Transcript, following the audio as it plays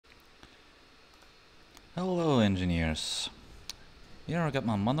Hello engineers, here I got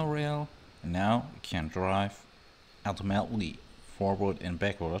my monorail and now it can drive automatically forward and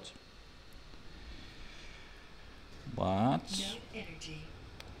backward, but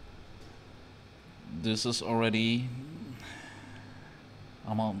this is already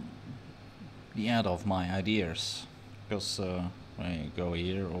I'm on the end of my ideas because when I go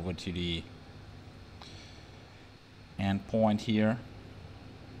here over to the end point here,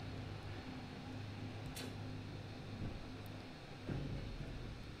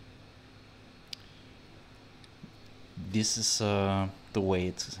 this is the way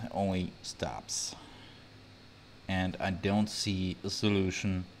it only stops, and I don't see a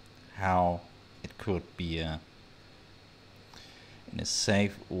solution how it could be in a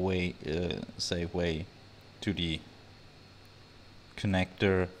safe way to the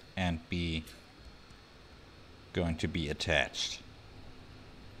connector and be going to be attached,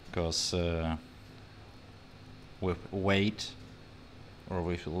 because with weight or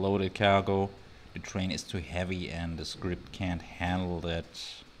with loaded cargo the train is too heavy and the script can't handle that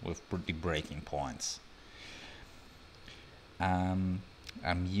with the breaking points. I'm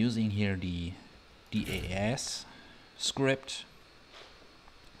using here the DAS script.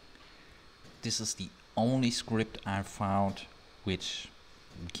 This is the only script I found which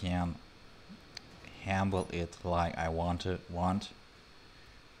can handle it like I want.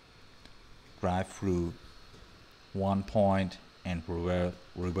 Drive through one point and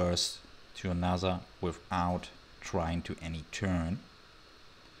reverse to another without trying to any turn.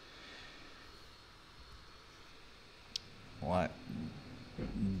 What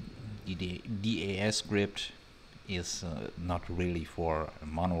the DAS script is not really for a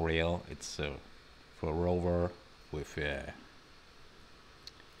monorail, it's for a rover with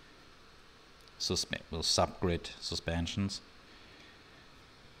subgrid suspensions.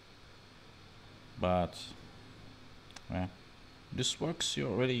 But this works. You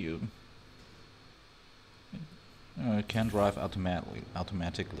already can drive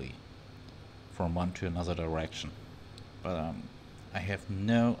automatically from one to another direction. But I have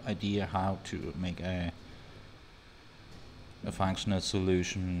no idea how to make a functional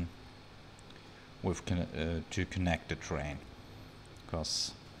solution with to connect the train,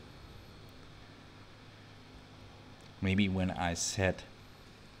 because maybe when I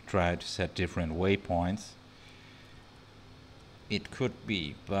try to set different waypoints it could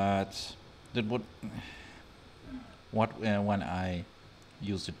be, but that would when I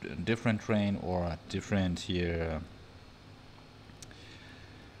use a different train or a different here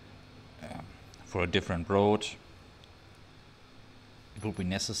for a different road, it will be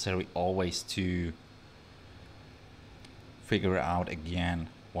necessary always to figure out again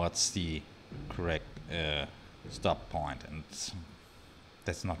what's the correct stop point, and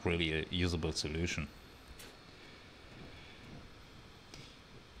that's not really a usable solution.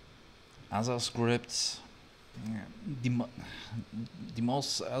 Other scripts, the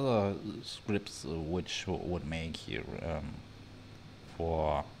most other scripts which would make here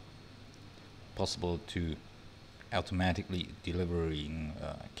for possible to automatically delivering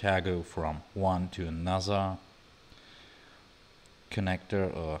cargo from one to another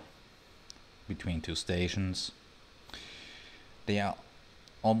connector or between two stations, they are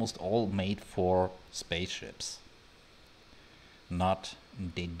almost all made for spaceships.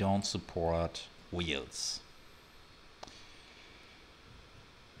 They don't support wheels.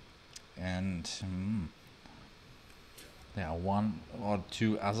 And there are one or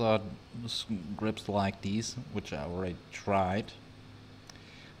two other scripts like these which I already tried,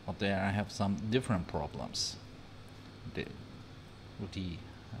 but there I have some different problems.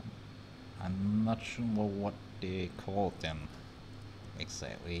 I'm not sure what they call them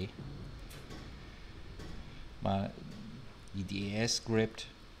exactly, but the DAS script,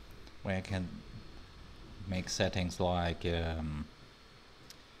 where I can make settings like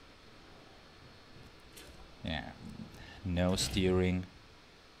no steering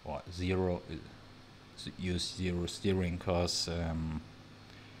or use zero steering, cause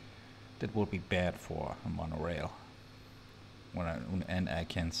that would be bad for a monorail. And I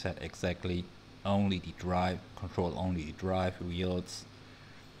can set exactly only the control only the drive wheels,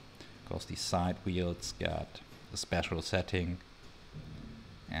 because the side wheels got a special setting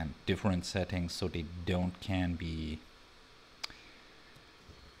and different settings, so they can be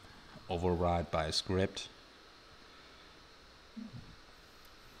override by a script.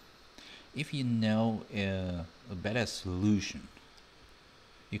 If you know a better solution,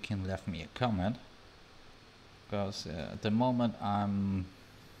 you can leave me a comment, because at the moment I'm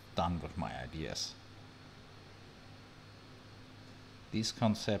done with my ideas. This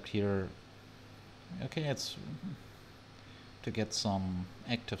concept here Okay, it's to get some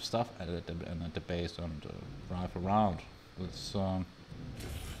active stuff at the base and drive around. It's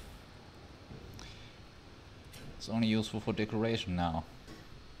it's only useful for decoration now.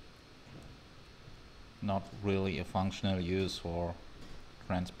 Not really a functional use for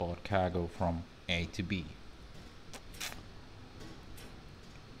transport cargo from A to B.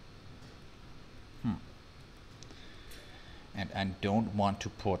 And I don't want to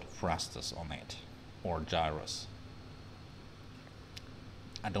put thrusters on it or gyros.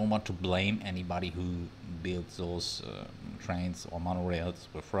 I don't want to blame anybody who builds those trains or monorails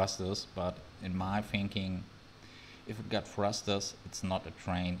with thrusters, but in my thinking, if it got thrusters, it's not a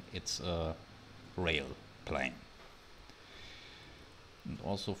train, it's a rail plane. And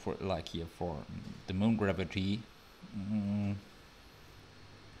also for like here for the moon gravity,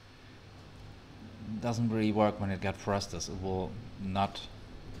 doesn't really work when it got thrusters. It will not,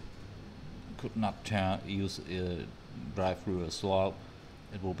 could not drive through a slope.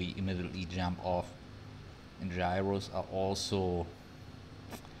 It will be immediately jump off. And gyros are also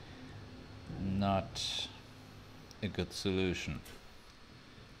not a good solution,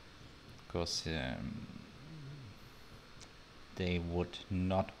 because they would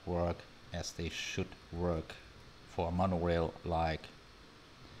not work as they should work for a monorail, like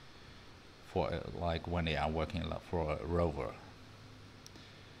when they are working for a rover.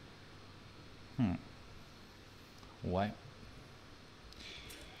 Why?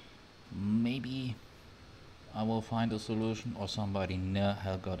 Maybe I will find a solution, or somebody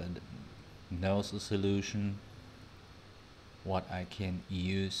knows a solution what I can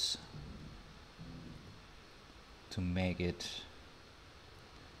use to make it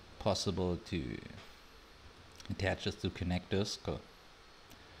possible to attach this to connectors.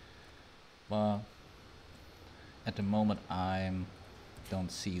 But at the moment I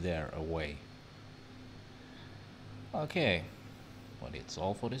don't see there a way. Okay, but it's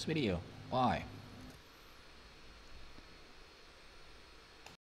all for this video. Bye.